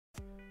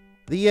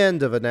The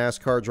end of a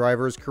NASCAR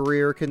driver's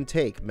career can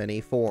take many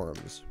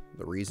forms.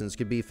 The reasons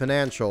can be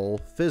financial,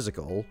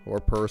 physical, or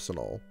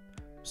personal.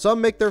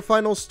 Some make their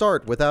final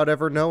start without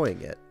ever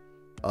knowing it.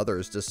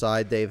 Others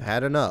decide they've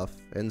had enough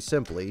and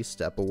simply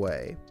step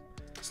away.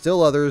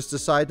 Still others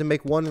decide to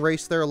make one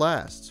race their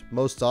last,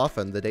 most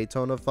often the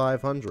Daytona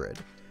 500.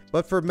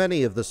 But for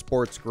many of the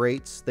sport's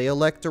greats, they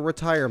elect a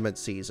retirement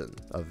season,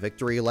 a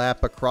victory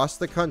lap across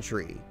the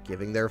country,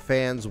 giving their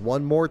fans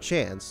one more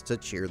chance to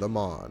cheer them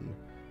on.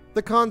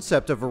 The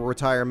concept of a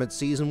retirement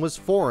season was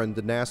foreign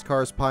to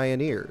NASCAR's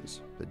pioneers.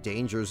 The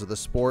dangers of the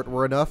sport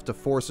were enough to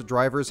force a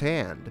driver's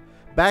hand.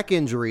 Back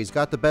injuries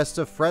got the best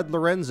of Fred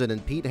Lorenzen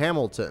and Pete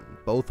Hamilton,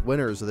 both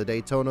winners of the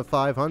Daytona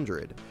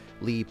 500.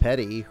 Lee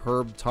Petty,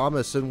 Herb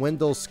Thomas, and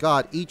Wendell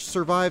Scott each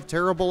survived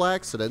terrible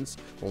accidents,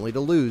 only to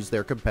lose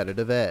their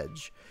competitive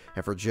edge.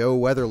 And for Joe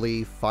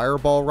Weatherly,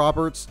 Fireball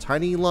Roberts,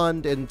 Tiny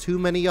Lund, and too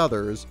many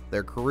others,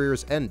 their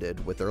careers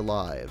ended with their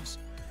lives.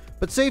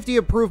 But safety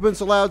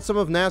improvements allowed some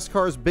of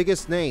NASCAR's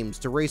biggest names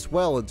to race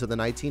well into the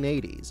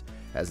 1980s.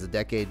 As the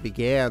decade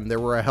began, there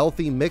were a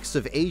healthy mix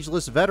of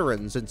ageless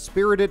veterans and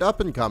spirited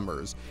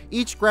up-and-comers,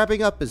 each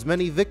grabbing up as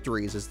many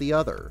victories as the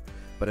other.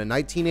 But in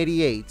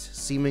 1988,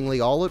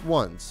 seemingly all at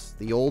once,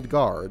 the old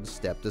guard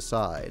stepped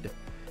aside.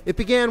 It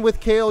began with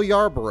Cale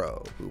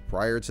Yarborough, who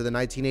prior to the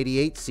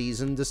 1988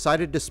 season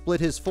decided to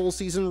split his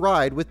full-season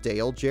ride with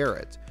Dale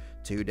Jarrett.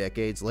 2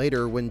 decades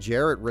later, when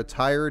Jarrett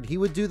retired, he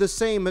would do the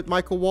same at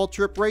Michael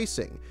Waltrip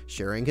Racing,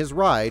 sharing his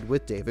ride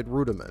with David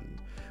Rudiman.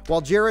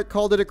 While Jarrett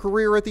called it a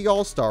career at the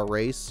All-Star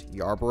race,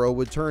 Yarborough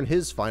would turn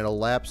his final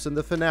laps in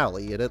the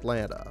finale at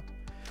Atlanta.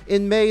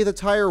 In May, the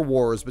tire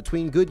wars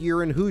between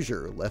Goodyear and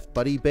Hoosier left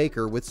Buddy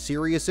Baker with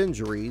serious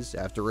injuries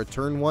after a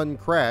Turn 1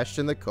 crash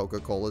in the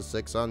Coca-Cola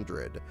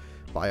 600.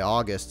 By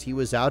August, he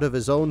was out of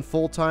his own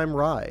full-time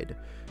ride.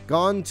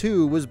 Gone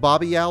too was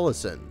Bobby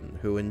Allison,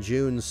 who in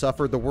June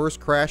suffered the worst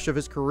crash of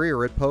his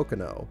career at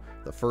Pocono.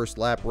 The first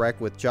lap wreck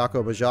with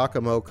Giacomo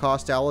Giacomo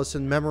cost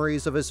Allison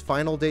memories of his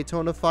final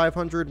Daytona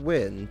 500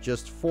 win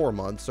just 4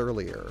 months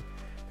earlier.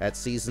 At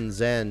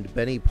season's end,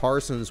 Benny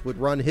Parsons would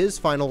run his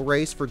final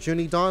race for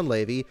Junie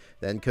Donlavey,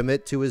 then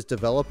commit to his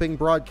developing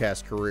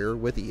broadcast career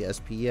with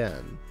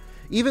ESPN.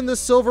 Even the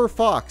Silver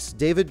Fox,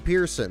 David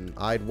Pearson,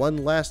 eyed one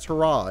last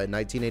hurrah in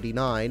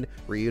 1989,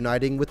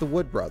 reuniting with the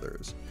Wood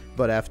brothers.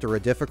 But after a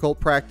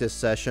difficult practice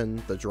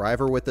session, the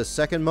driver with the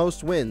second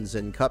most wins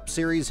in Cup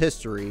Series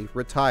history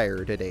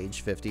retired at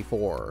age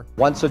 54.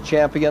 Once a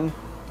champion,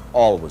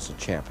 always a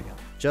champion.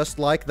 Just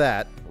like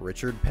that,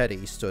 Richard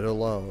Petty stood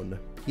alone.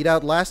 He'd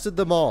outlasted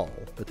them all,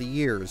 but the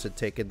years had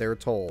taken their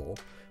toll.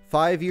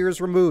 5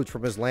 years removed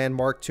from his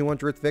landmark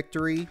 200th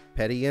victory,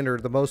 Petty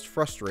entered the most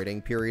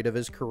frustrating period of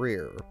his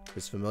career,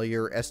 his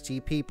familiar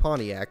STP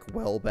Pontiac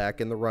well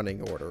back in the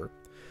running order.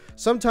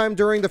 Sometime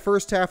during the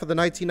first half of the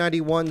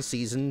 1991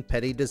 season,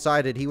 Petty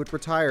decided he would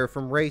retire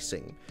from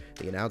racing.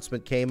 The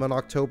announcement came on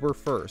October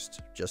 1st,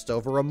 just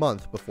over a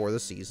month before the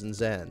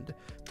season's end.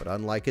 But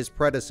unlike his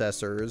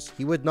predecessors,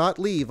 he would not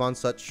leave on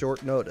such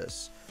short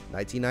notice.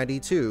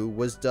 1992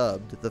 was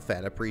dubbed the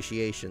Fan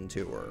Appreciation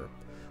Tour.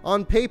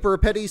 On paper,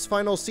 Petty's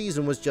final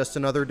season was just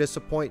another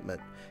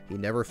disappointment. He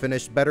never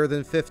finished better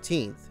than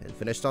 15th, and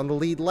finished on the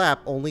lead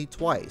lap only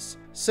twice.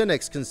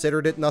 Cynics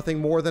considered it nothing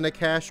more than a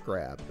cash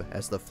grab,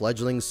 as the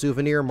fledgling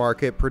souvenir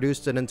market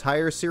produced an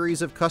entire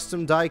series of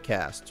custom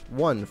diecast,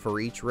 one for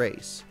each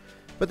race.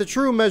 But the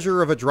true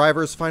measure of a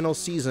driver's final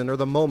season are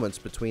the moments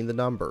between the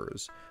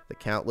numbers, the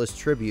countless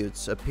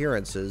tributes,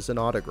 appearances, and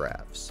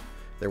autographs.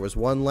 There was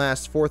one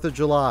last 4th of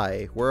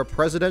July, where a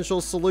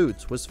presidential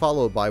salute was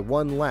followed by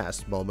one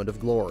last moment of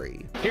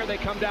glory. Here they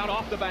come down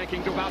off the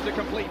bankings, about to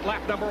complete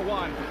lap number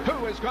 1.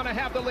 Who is going to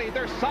have the lead?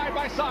 They're side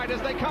by side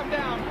as they come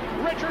down.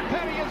 Richard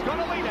Petty is going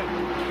to lead it.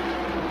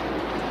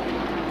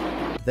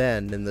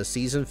 Then, in the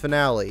season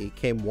finale,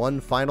 came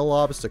one final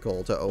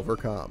obstacle to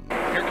overcome.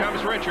 Here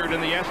comes Richard in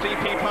the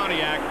SDP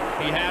Pontiac.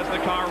 He has the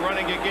car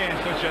running again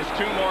with just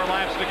 2 more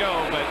laps to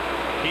go, but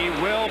he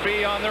will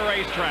be on the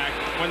racetrack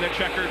when the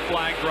checkered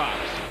flag drops.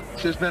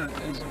 It's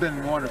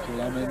been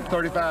wonderful. I mean,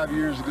 35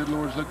 years, the good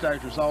Lord's looked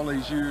after us all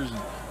these years,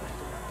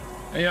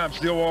 and I'm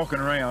still walking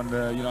around.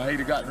 I hate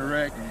to got in a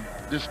wreck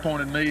and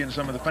disappointed me and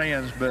some of the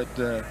fans, but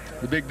the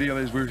big deal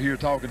is we're here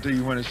talking to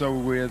you when it's over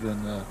with,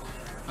 and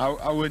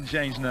I wouldn't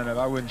change none of it.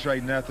 I wouldn't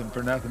trade nothing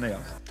for nothing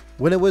else.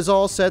 When it was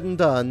all said and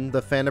done,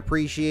 the Fan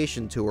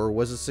Appreciation Tour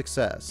was a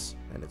success,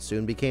 and it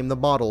soon became the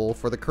model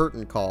for the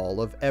curtain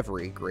call of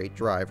every great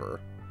driver.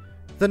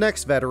 The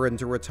next veteran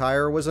to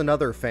retire was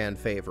another fan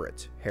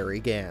favorite, Harry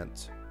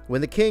Gant.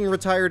 When the King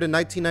retired in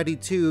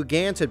 1992,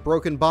 Gant had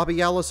broken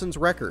Bobby Allison's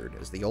record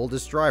as the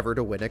oldest driver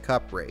to win a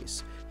Cup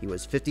race. He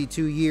was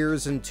 52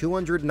 years and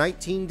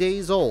 219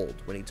 days old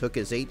when he took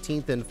his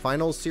 18th and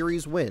final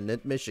series win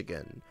at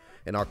Michigan.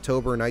 In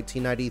October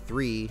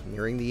 1993,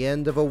 nearing the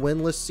end of a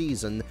winless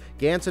season,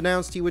 Gant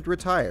announced he would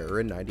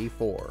retire in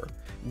 '94.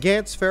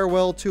 Gant's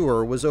farewell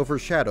tour was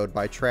overshadowed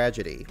by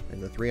tragedy.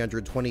 In the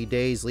 320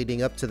 days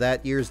leading up to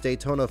that year's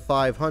Daytona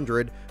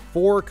 500,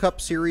 4 Cup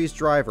Series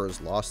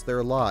drivers lost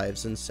their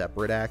lives in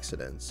separate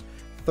accidents.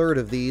 Third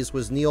of these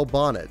was Neil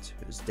Bonnet,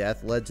 whose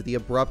death led to the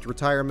abrupt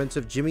retirement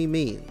of Jimmy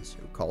Means,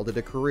 who called it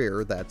a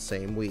career that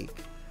same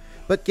week.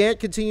 But Gant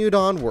continued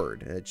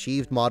onward and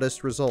achieved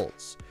modest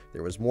results.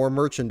 There was more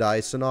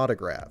merchandise and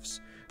autographs.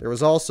 There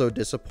was also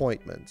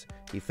disappointment.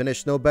 He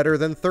finished no better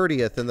than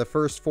 30th in the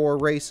first 4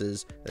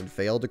 races, then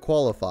failed to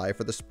qualify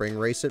for the spring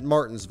race at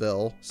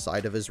Martinsville,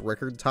 site of his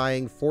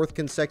record-tying 4th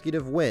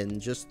consecutive win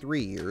just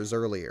 3 years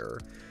earlier.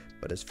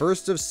 But his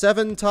first of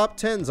 7 top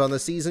 10s on the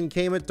season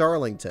came at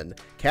Darlington,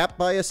 capped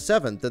by a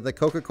 7th in the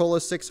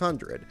Coca-Cola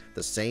 600,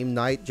 the same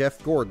night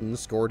Jeff Gordon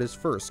scored his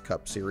first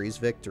Cup Series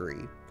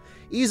victory.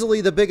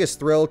 Easily the biggest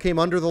thrill came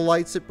under the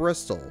lights at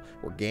Bristol,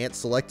 where Gant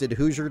selected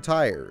Hoosier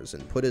tires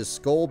and put his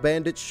Skull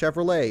Bandit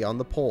Chevrolet on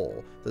the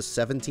pole, the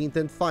 17th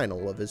and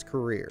final of his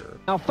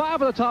career. Now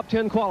 5 of the top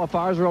 10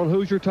 qualifiers are on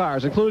Hoosier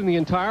tires, including the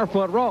entire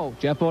front row.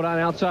 Jeff Bodine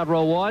outside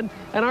row 1,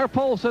 and our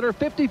pole sitter,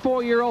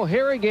 54-year-old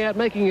Harry Gant,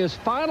 making his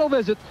final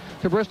visit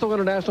to Bristol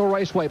International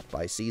Raceway.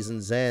 By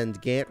season's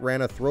end, Gant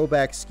ran a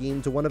throwback scheme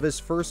to one of his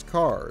first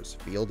cars,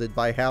 fielded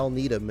by Hal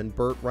Needham and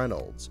Burt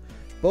Reynolds.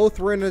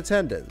 Both were in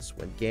attendance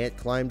when Gant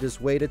climbed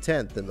his way to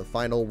 10th in the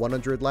final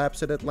 100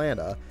 laps at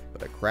Atlanta,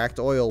 but a cracked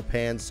oil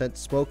pan sent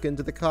smoke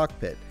into the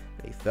cockpit,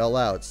 and he fell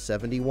out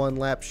 71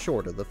 laps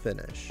short of the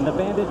finish. The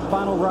Bandit's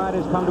final ride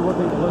has come to a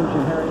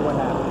conclusion. Harry, what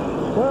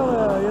happened?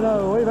 Well, you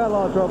know, we've had a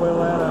lot of trouble in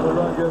Atlanta. We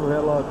run good, we had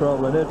a lot of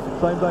trouble. And it's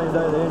the same thing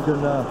today, the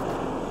engine,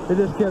 it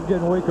just kept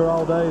getting weaker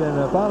all day. And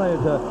finally,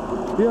 it's,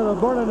 you know, the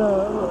burning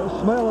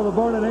smell of the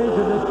burning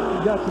engine just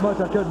got so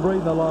much I couldn't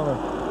breathe no longer.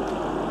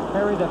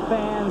 Harry, the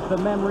fans, the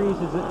memories,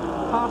 is it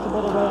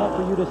possible at all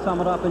for you to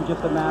sum it up in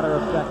just a matter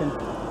of seconds?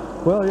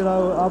 Well, you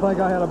know, I think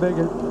I had a big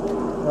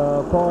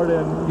part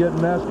in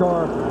getting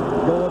NASCAR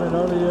going in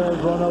early years,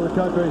 run other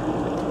country,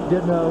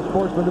 getting a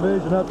sportsman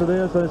division up to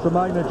this, and it's a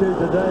magnitude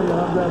today, and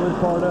I'm glad we're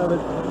part of it.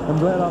 I'm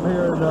glad I'm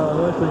here in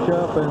Wesley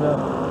Cup, and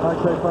like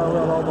I say,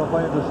 farewell to all my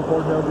fans that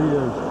supported me over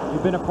the years.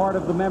 You've been a part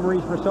of the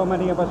memories for so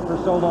many of us for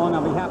so long.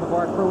 On behalf of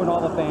our crew and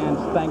all the fans,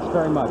 thanks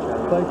very much,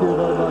 Harry. Thank you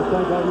very much.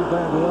 Thank all you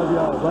fans. We love you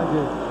all. Thank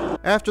you.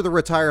 After the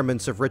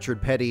retirements of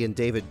Richard Petty and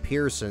David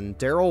Pearson,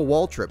 Darrell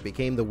Waltrip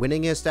became the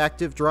winningest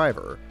active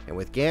driver, and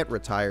with Gant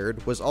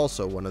retired, was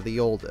also one of the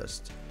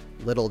oldest.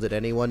 Little did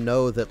anyone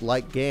know that,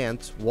 like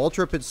Gant,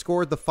 Waltrip had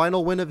scored the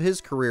final win of his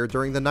career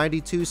during the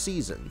 '92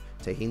 season,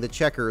 taking the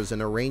checkers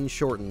in a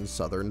rain-shortened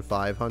Southern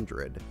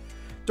 500.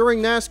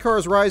 During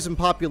NASCAR's rise in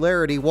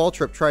popularity,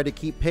 Waltrip tried to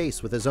keep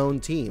pace with his own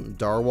team,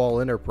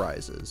 Darwall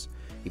Enterprises.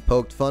 He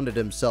poked fun at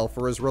himself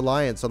for his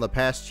reliance on the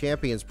past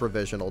champions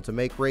provisional to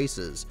make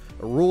races,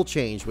 a rule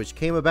change which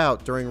came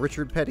about during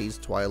Richard Petty's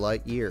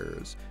twilight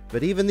years.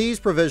 But even these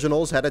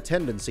provisionals had a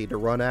tendency to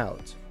run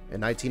out.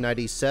 In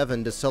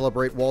 1997, to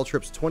celebrate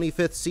Waltrip's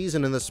 25th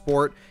season in the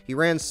sport, he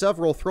ran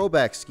several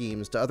throwback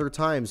schemes to other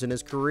times in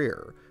his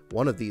career.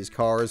 One of these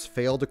cars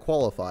failed to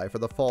qualify for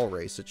the fall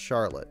race at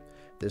Charlotte.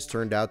 This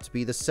turned out to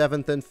be the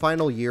 7th and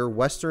final year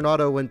Western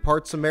Auto and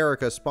Parts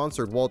America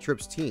sponsored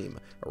Waltrip's team,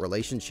 a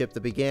relationship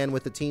that began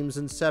with the team's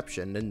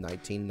inception in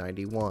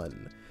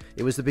 1991.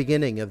 It was the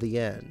beginning of the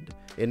end.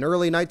 In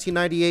early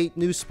 1998,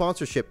 new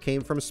sponsorship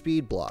came from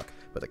Speedblock,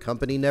 but the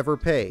company never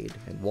paid,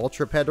 and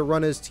Waltrip had to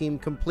run his team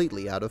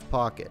completely out of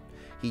pocket.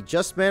 He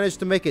just managed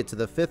to make it to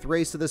the 5th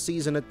race of the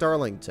season at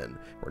Darlington,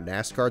 where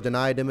NASCAR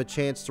denied him a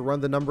chance to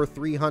run the number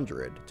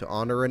 300 to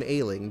honor an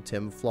ailing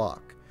Tim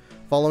Flock.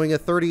 Following a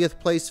 30th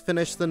place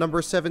finish, the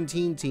number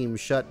 17 team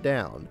shut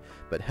down,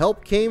 but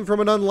help came from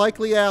an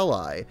unlikely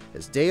ally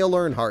as Dale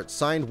Earnhardt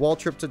signed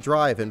Waltrip to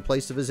drive in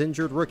place of his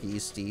injured rookie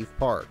Steve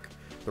Park.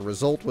 The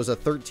result was a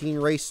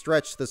 13-race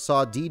stretch that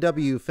saw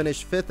DW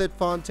finish 5th at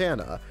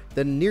Fontana,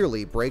 then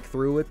nearly break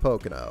through at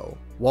Pocono.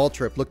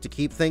 Waltrip looked to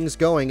keep things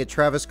going at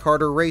Travis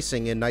Carter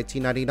Racing in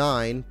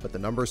 1999, but the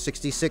number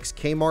 66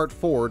 Kmart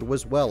Ford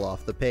was well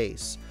off the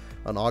pace.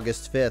 On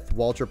August 5th,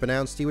 Waltrip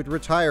announced he would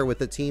retire with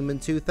the team in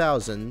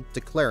 2000,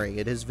 declaring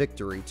it his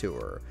victory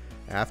tour.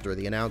 After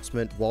the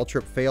announcement,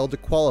 Waltrip failed to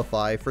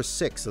qualify for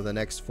 6 of the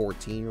next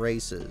 14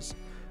 races.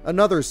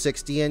 Another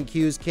 6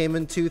 DNQs came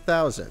in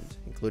 2000,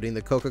 including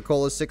the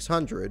Coca-Cola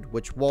 600,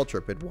 which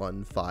Waltrip had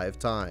won 5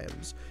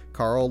 times.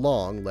 Carl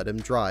Long let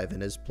him drive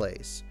in his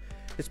place.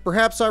 It's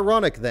perhaps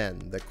ironic, then,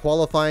 that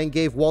qualifying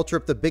gave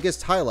Waltrip the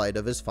biggest highlight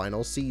of his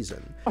final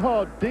season.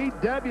 Oh,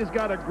 DW's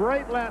got a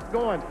great lap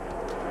going.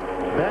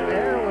 That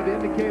arrow would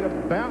indicate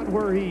about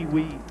where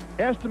we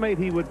estimate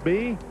he would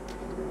be.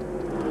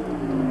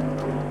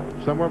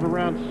 Somewhere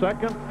around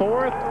 2nd,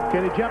 4th.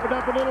 Can he jump it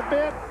up a little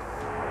bit?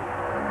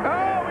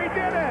 Oh, he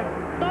did it!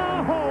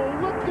 Oh,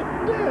 look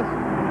at this!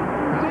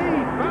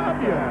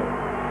 DW!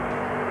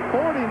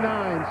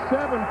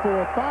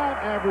 49.745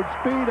 average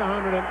speed,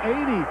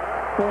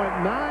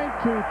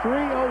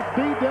 180.923. Oh,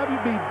 DW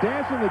be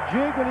dancing the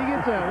jig when he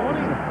gets out, won't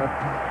he?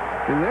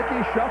 The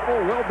Ricky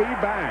Shuffle will be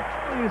back.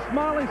 He's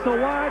smiling so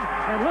wide,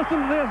 and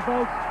listen to this,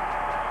 folks.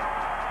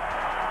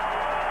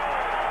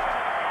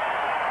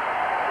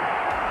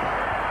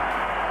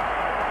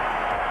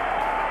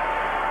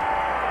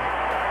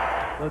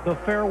 The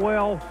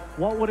farewell,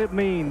 what would it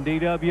mean,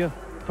 DW,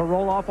 to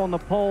roll off on the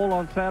pole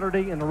on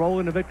Saturday and to roll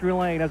into victory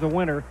lane as a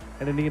winner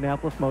at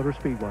Indianapolis Motor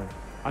Speedway.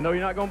 I know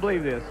you're not going to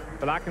believe this,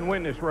 but I can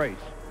win this race.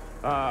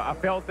 I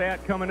felt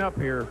that coming up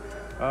here.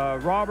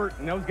 Robert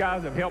and those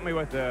guys have helped me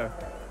with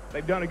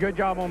they've done a good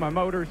job on my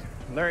motors.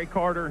 Larry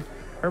Carter,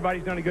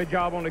 everybody's done a good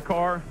job on the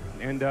car,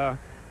 and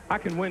I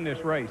can win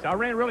this race. I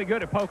ran really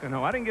good at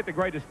Pocono. I didn't get the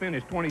greatest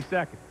finish,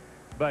 22nd,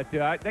 but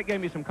that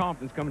gave me some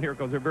confidence coming here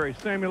because they're very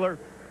similar.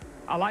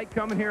 I like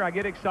coming here. I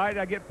get excited.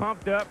 I get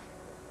pumped up,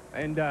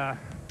 and that's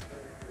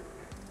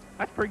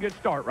a pretty good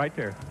start right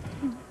there.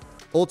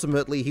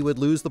 Ultimately, he would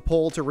lose the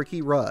pole to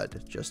Ricky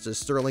Rudd, just as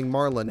Sterling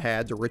Marlin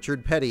had to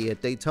Richard Petty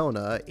at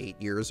Daytona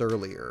 8 years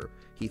earlier.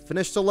 He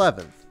finished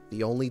 11th,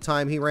 the only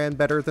time he ran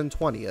better than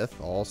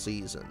 20th all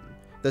season.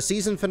 The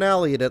season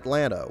finale at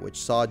Atlanta, which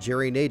saw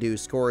Jerry Nadeau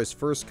score his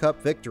first Cup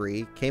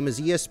victory, came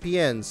as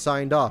ESPN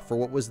signed off for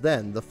what was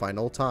then the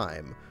final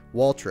time.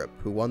 Waltrip,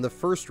 who won the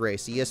first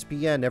race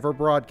ESPN ever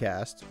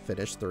broadcast,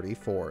 finished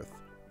 34th.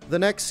 The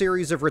next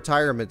series of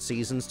retirement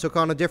seasons took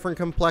on a different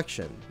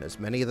complexion, as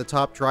many of the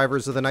top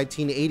drivers of the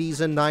 1980s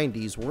and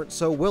 90s weren't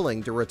so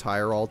willing to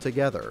retire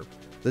altogether.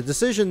 The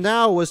decision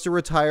now was to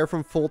retire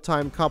from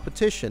full-time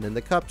competition in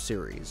the Cup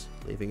Series,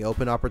 leaving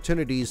open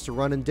opportunities to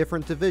run in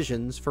different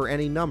divisions for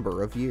any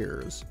number of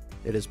years.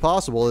 It is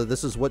possible that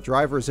this is what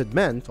drivers had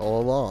meant all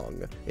along.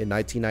 In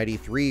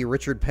 1993,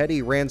 Richard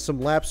Petty ran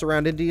some laps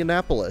around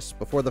Indianapolis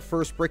before the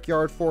first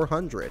Brickyard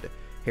 400.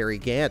 Harry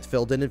Gant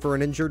filled in for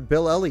an injured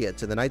Bill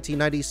Elliott in the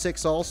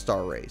 1996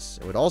 All-Star race,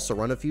 and would also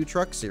run a few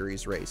Truck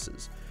Series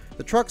races.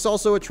 The trucks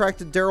also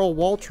attracted Darrell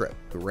Waltrip,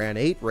 who ran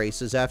 8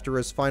 races after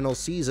his final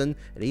season,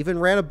 and even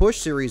ran a Busch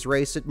Series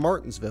race at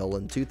Martinsville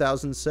in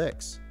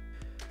 2006.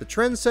 The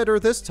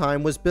trendsetter this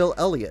time was Bill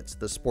Elliott,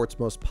 the sport's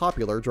most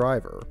popular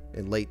driver.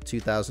 In late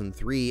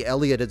 2003,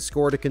 Elliott had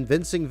scored a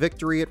convincing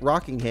victory at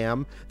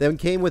Rockingham, then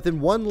came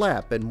within 1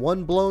 lap and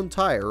 1 blown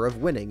tire of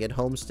winning at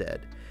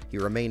Homestead. He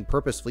remained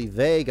purposefully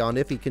vague on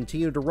if he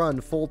continued to run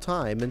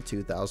full-time in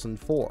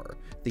 2004.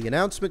 The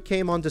announcement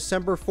came on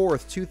December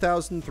 4th,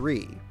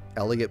 2003.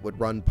 Elliott would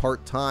run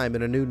part-time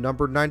in a new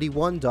number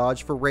 91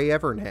 Dodge for Ray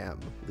Evernham,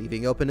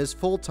 leaving open his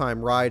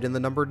full-time ride in the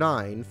number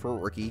 9 for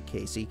rookie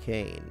Casey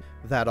Kane.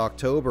 That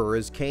October,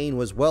 as Kane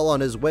was well on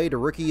his way to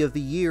Rookie of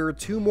the Year,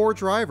 2 more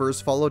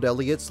drivers followed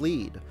Elliott's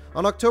lead.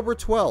 On October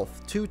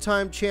 12th,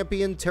 2-time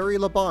champion Terry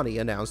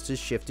Labonte announced his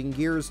Shifting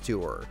Gears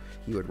Tour.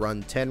 He would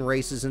run 10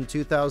 races in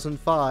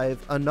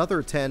 2005,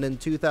 another 10 in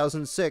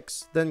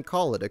 2006, then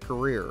call it a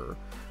career.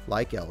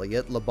 Like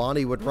Elliott,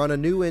 Labonte would run a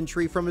new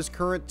entry from his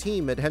current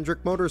team at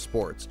Hendrick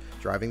Motorsports,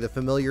 driving the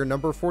familiar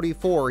number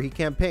 44 he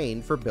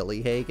campaigned for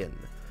Billy Hagan.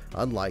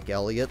 Unlike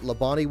Elliott,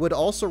 Labonte would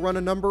also run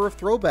a number of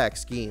throwback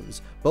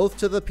schemes, both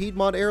to the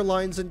Piedmont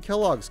Airlines and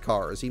Kellogg's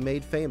cars he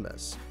made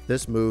famous.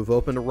 This move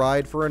opened a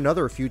ride for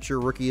another future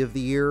Rookie of the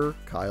Year,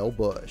 Kyle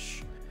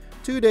Busch.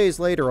 2 days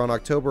later, on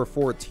October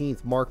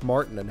 14th, Mark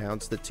Martin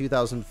announced that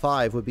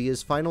 2005 would be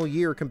his final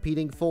year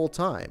competing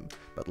full-time,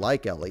 but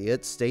like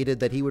Elliott, stated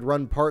that he would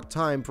run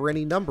part-time for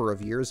any number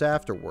of years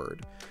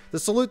afterward. The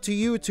Salute to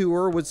You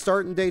Tour would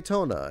start in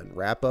Daytona and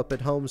wrap up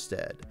at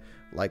Homestead.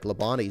 Like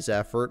Labonte's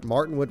effort,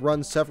 Martin would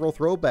run several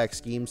throwback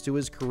schemes to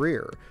his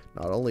career.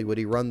 Not only would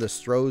he run the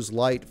Stroh's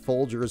Light,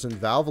 Folgers, and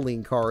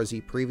Valvoline cars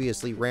he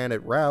previously ran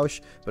at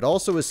Roush, but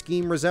also a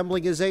scheme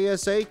resembling his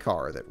ASA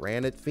car that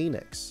ran at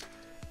Phoenix.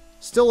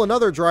 Still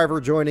another driver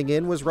joining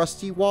in was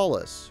Rusty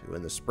Wallace, who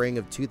in the spring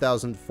of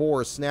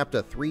 2004 snapped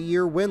a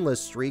 3-year winless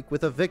streak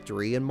with a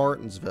victory in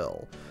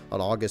Martinsville. On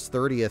August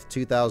 30th,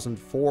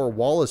 2004,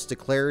 Wallace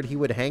declared he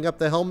would hang up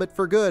the helmet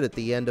for good at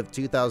the end of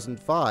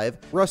 2005,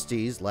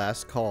 Rusty's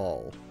last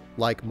call.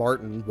 Like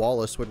Martin,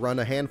 Wallace would run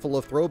a handful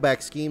of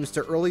throwback schemes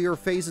to earlier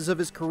phases of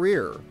his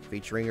career,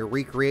 featuring a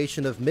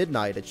recreation of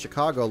Midnight at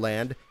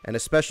Chicagoland and a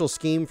special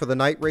scheme for the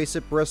night race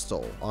at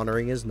Bristol,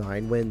 honoring his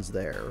 9 wins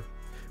there.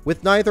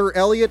 With neither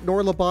Elliott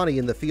nor Labonte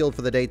in the field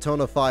for the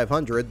Daytona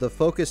 500, the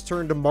focus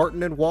turned to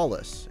Martin and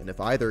Wallace, and if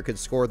either could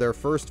score their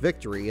first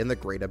victory in the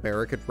Great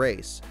American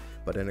Race.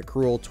 But in a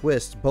cruel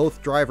twist,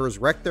 both drivers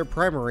wrecked their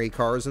primary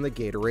cars in the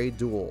Gatorade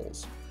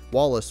duels.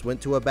 Wallace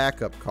went to a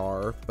backup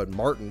car, but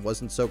Martin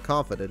wasn't so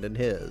confident in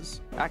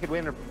his. I could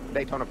win the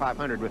Daytona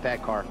 500 with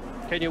that car.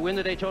 Can you win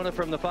the Daytona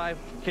from the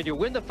Can you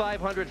win the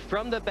 500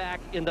 from the back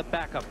in the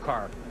backup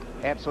car?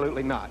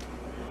 Absolutely not.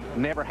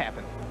 Never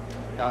happened.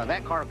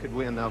 That car could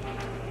win, though.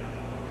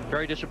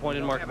 Very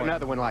disappointed, Mark.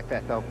 Another one like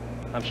that, though.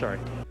 I'm sorry.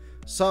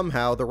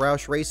 Somehow, the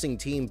Roush Racing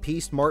team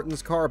pieced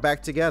Martin's car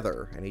back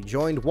together, and he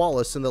joined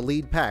Wallace in the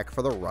lead pack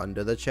for the run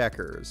to the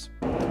checkers.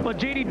 Well,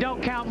 Gene,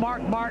 don't count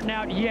Mark Martin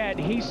out yet.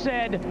 He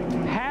said,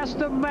 pass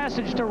the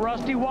message to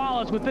Rusty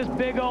Wallace with this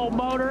big old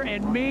motor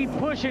and me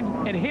pushing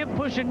and him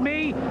pushing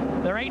me.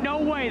 There ain't no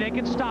way they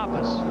can stop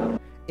us.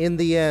 In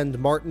the end,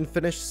 Martin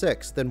finished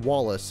 6th and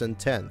Wallace in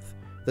 10th.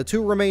 The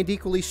two remained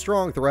equally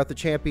strong throughout the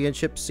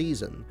championship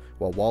season.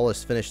 While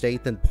Wallace finished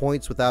 8th in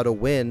points without a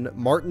win,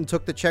 Martin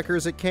took the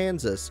checkers at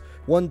Kansas,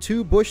 won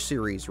 2 Busch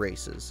Series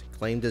races,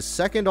 claimed his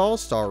second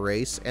All-Star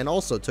race, and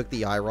also took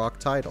the IROC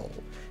title.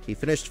 He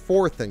finished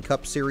 4th in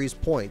Cup Series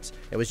points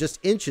and was just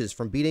inches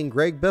from beating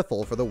Greg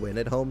Biffle for the win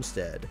at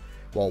Homestead.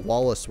 While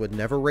Wallace would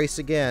never race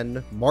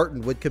again,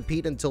 Martin would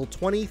compete until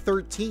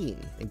 2013,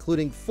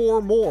 including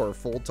 4 more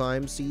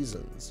full-time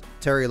seasons.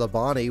 Terry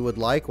Labonte would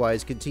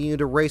likewise continue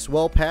to race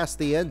well past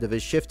the end of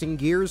his Shifting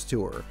Gears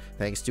tour.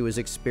 Thanks to his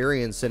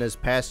experience in his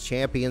past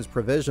Champions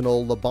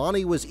Provisional,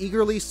 Labonte was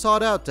eagerly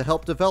sought out to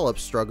help develop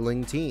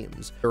struggling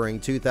teams. During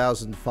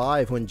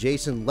 2005, when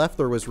Jason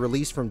Leffler was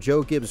released from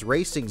Joe Gibbs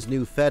Racing's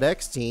new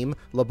FedEx team,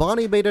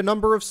 Labonte made a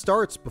number of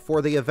starts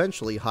before they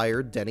eventually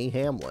hired Denny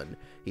Hamlin.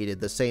 He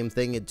did the same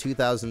thing in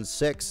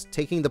 2006,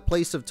 taking the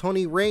place of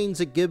Tony Raines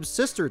at Gibbs'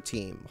 sister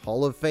team,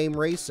 Hall of Fame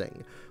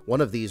Racing.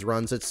 One of these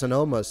runs at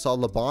Sonoma saw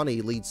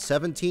Labonte lead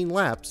 17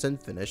 laps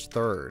and finish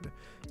 3rd.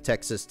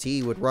 Texas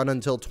T would run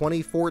until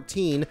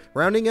 2014,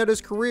 rounding out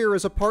his career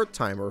as a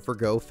part-timer for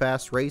Go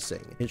Fast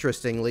Racing.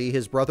 Interestingly,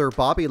 his brother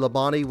Bobby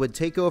Labonte would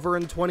take over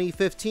in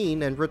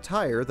 2015 and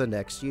retire the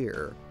next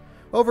year.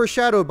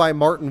 Overshadowed by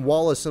Martin,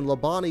 Wallace, and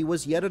Labonte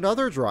was yet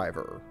another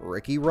driver,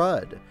 Ricky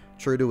Rudd.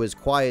 True to his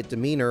quiet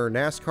demeanor,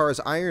 NASCAR's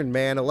Iron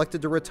Man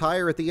elected to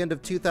retire at the end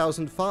of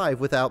 2005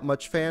 without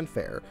much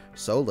fanfare,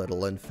 so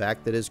little in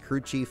fact that his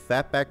crew chief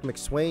Fatback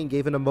McSwain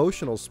gave an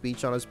emotional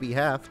speech on his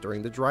behalf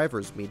during the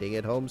drivers' meeting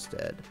at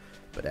Homestead.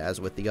 But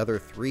as with the other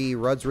 3,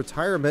 Rudd's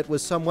retirement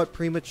was somewhat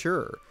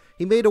premature.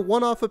 He made a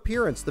one-off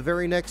appearance the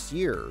very next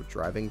year,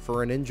 driving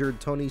for an injured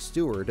Tony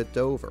Stewart at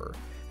Dover.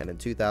 And in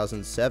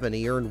 2007,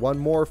 he earned one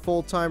more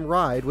full-time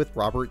ride with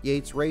Robert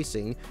Yates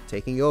Racing,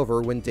 taking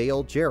over when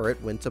Dale Jarrett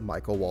went to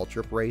Michael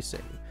Waltrip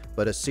Racing.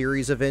 But a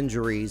series of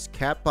injuries,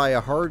 capped by a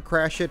hard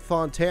crash at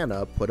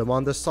Fontana, put him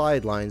on the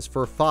sidelines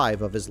for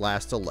 5 of his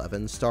last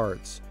 11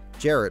 starts.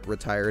 Jarrett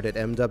retired at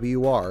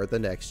MWR the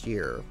next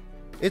year.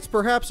 It's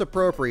perhaps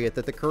appropriate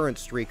that the current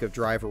streak of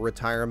driver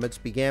retirements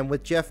began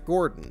with Jeff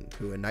Gordon,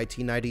 who in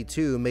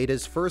 1992 made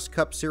his first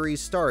Cup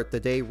Series start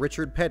the day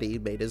Richard Petty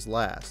made his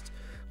last.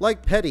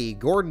 Like Petty,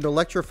 Gordon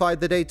electrified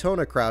the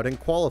Daytona crowd in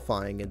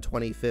qualifying in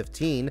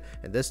 2015,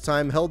 and this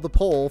time held the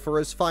pole for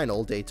his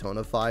final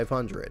Daytona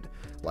 500.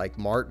 Like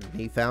Martin,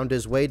 he found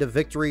his way to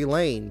victory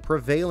lane,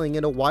 prevailing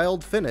in a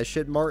wild finish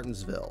at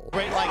Martinsville.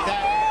 Great like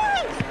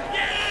that.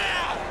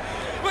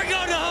 Yeah! We're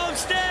going to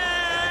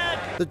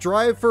Homestead! The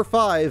drive for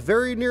 5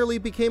 very nearly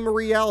became a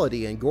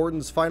reality in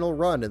Gordon's final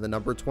run in the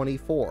number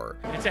 24.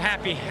 It's a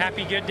happy,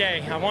 good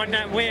day. I want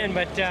that win,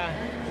 but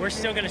we're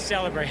still going to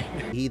celebrate.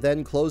 He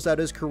then closed out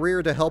his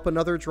career to help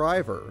another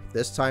driver,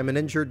 this time an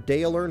injured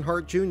Dale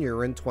Earnhardt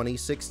Jr. in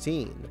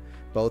 2016.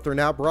 Both are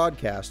now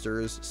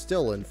broadcasters,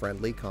 still in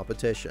friendly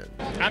competition.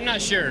 I'm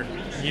not sure.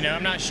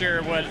 I'm not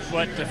sure what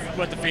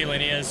the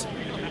feeling is.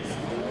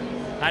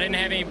 I didn't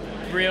have any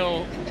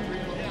real.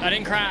 I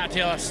didn't cry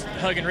until I was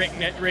hugging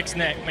Rick's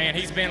neck, man.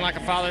 He's been like a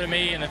father to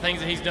me, and the things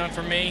that he's done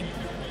for me,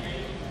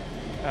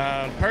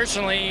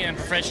 personally and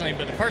professionally,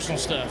 but the personal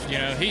stuff,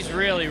 he's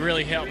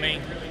really helped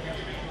me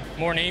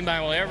more than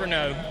anybody will ever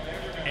know.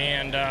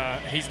 And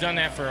he's done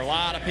that for a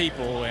lot of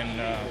people, and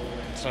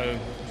so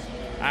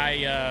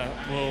I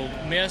will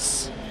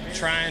miss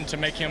trying to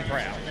make him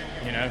proud,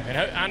 And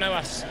I know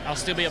I'll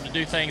still be able to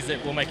do things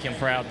that will make him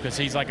proud because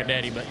he's like a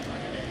daddy, but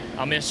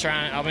I'll miss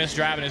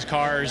driving his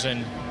cars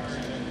and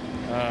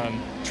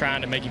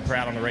trying to make him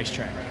proud on the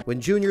racetrack.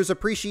 When Junior's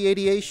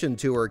Appreciation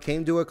Tour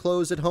came to a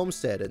close at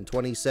Homestead in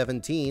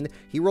 2017,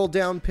 he rolled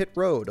down pit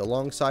road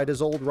alongside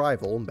his old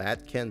rival,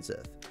 Matt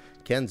Kenseth.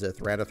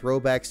 Kenseth ran a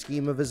throwback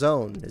scheme of his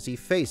own as he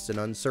faced an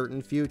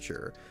uncertain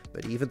future,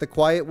 but even the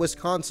quiet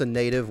Wisconsin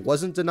native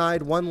wasn't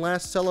denied one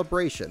last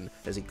celebration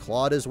as he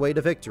clawed his way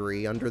to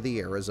victory under the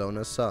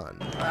Arizona sun.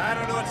 I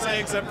don't know what to say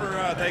except for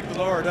thank the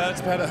Lord.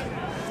 It's been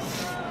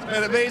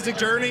an amazing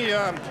journey.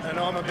 I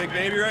know I'm a big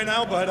baby right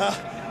now, but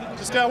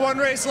just got one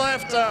race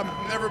left.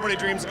 Everybody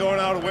dreams of going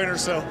out a winner,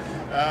 so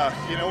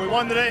we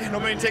won today.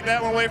 Nobody can take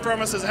that one away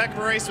from us. It's a heck of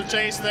a race with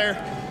Chase there.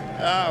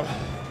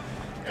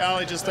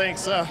 Golly, just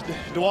thanks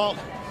DeWalt,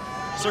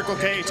 Circle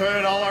K,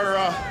 Toyota,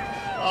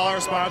 all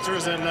our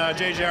sponsors, and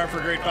JJR for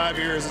a great 5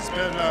 years. It's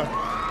been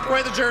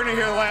quite the journey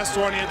here the last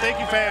 20, and thank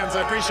you fans,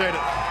 I appreciate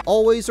it.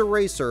 Always a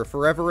racer,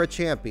 forever a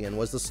champion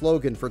was the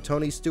slogan for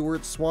Tony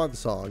Stewart's swan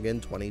song in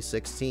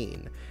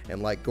 2016.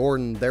 And like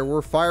Gordon, there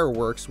were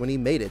fireworks when he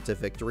made it to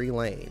victory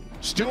lane.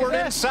 Stewart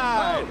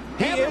inside,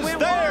 he is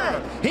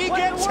there, he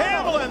gets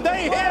Hamlin,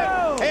 they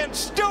hit, and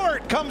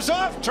Stewart comes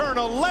off turn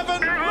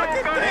 11,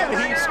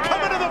 and he's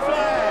coming to the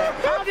flag.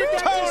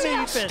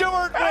 Tony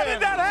Stewart, how did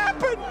that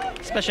happen?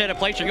 Especially at a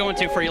place you're going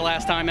to for your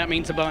last time, that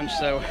means a bunch,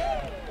 so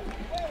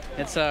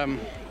it's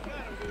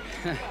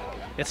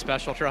it's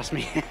special, trust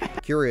me.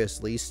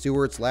 Curiously,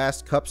 Stewart's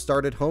last Cup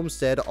start at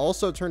Homestead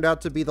also turned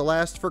out to be the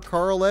last for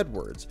Carl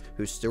Edwards,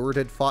 who Stewart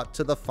had fought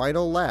to the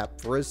final lap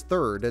for his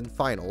 3rd and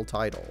final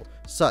title.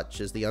 Such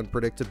is the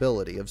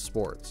unpredictability of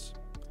sports.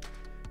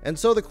 And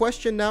so the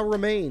question now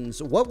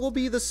remains, what will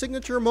be the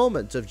signature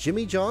moment of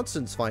Jimmie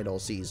Johnson's final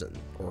season?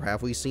 Or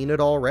have we seen it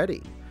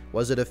already?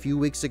 Was it a few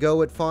weeks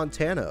ago at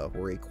Fontana,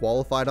 where he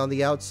qualified on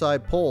the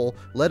outside pole,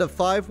 led a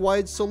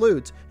 5-wide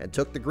salute, and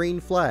took the green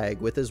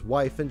flag with his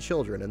wife and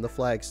children in the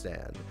flag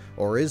stand?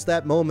 Or is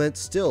that moment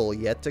still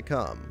yet to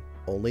come?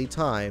 Only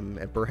time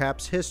and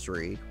perhaps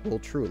history will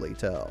truly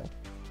tell.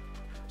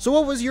 So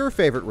what was your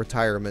favorite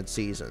retirement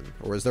season?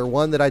 Or is there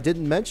one that I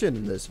didn't mention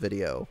in this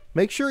video?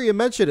 Make sure you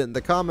mention it in the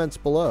comments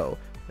below.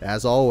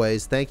 As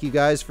always, thank you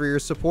guys for your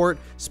support.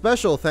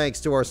 Special thanks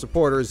to our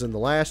supporters in the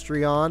last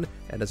Trion,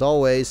 and as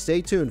always,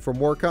 stay tuned for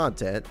more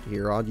content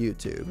here on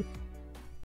YouTube.